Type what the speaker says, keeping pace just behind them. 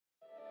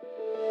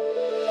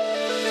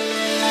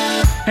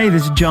Hey,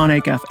 this is Jon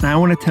Acuff, and I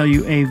want to tell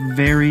you a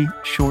very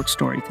short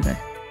story today.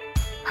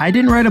 I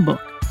didn't write a book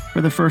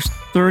for the first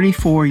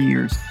 34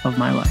 years of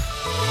my life.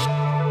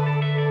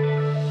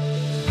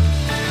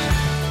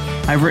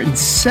 I've written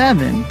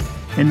 7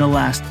 in the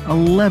last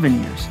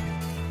 11 years.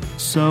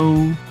 So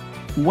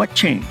what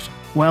changed?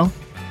 Well,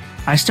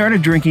 I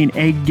started drinking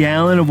a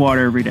gallon of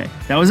water every day.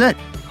 That was it.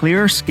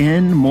 Clearer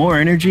skin, more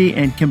energy,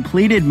 and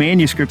completed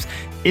manuscripts.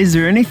 Is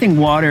there anything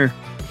water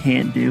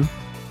can't do?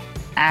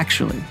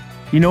 Actually,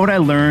 you know what I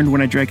learned when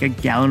I drank a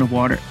gallon of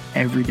water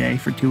every day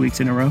for 2 weeks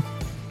in a row?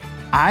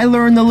 I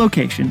learned the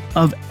location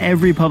of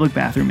every public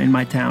bathroom in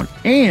my town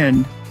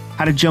and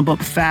how to jump up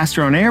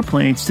faster on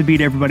airplanes to beat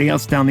everybody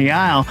else down the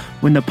aisle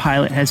when the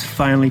pilot has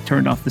finally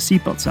turned off the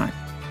seatbelt sign.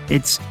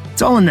 It's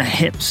all in the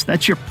hips.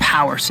 That's your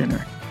power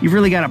center. You've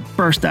really got to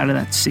burst out of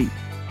that seat.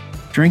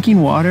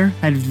 Drinking water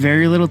had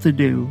very little to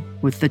do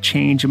with the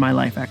change in my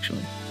life,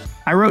 actually.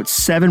 I wrote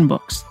 7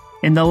 books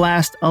in the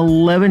last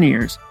 11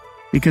 years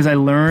because I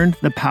learned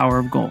the power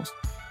of goals.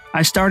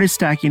 I started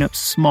stacking up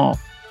small,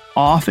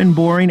 often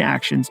boring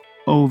actions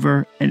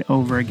over and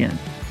over again.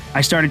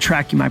 I started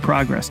tracking my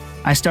progress.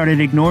 I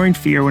started ignoring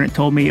fear when it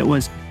told me it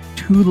was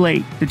too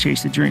late to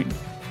chase a dream.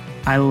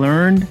 I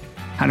learned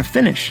how to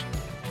finish.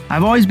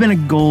 I've always been a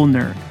goal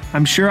nerd.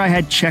 I'm sure I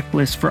had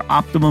checklists for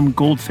optimum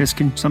goldfish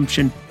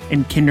consumption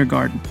in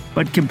kindergarten,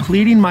 but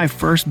completing my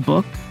first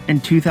book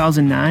in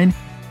 2009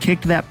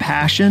 kicked that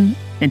passion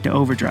into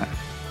overdrive.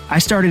 I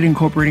started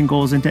incorporating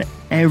goals into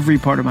every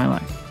part of my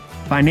life.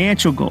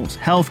 Financial goals,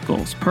 health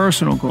goals,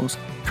 personal goals,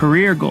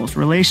 career goals,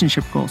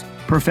 relationship goals,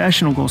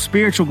 professional goals,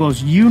 spiritual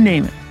goals, you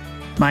name it.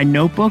 My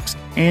notebooks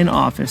and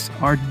office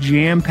are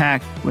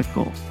jam-packed with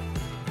goals.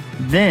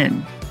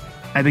 Then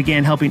I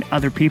began helping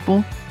other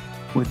people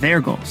with their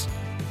goals.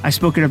 I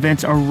spoke at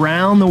events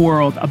around the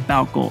world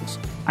about goals.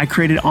 I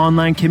created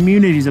online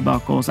communities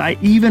about goals. I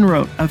even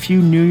wrote a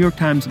few New York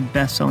Times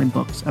best-selling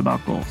books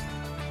about goals.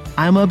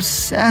 I'm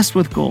obsessed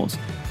with goals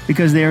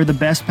because they are the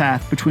best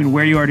path between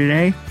where you are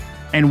today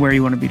and where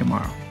you want to be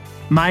tomorrow.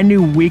 My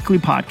new weekly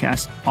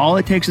podcast, All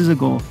It Takes Is a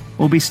Goal,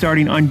 will be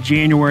starting on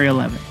January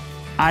 11th.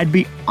 I'd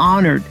be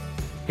honored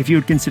if you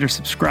would consider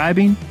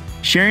subscribing,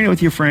 sharing it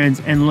with your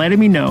friends, and letting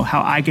me know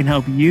how I can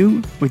help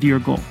you with your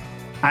goal.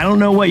 I don't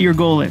know what your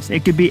goal is.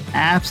 It could be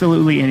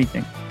absolutely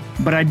anything.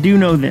 But I do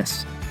know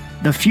this.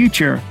 The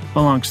future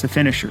belongs to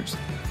finishers,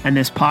 and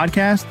this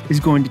podcast is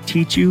going to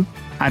teach you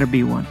how to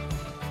be one.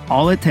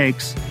 All it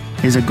takes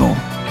is a goal.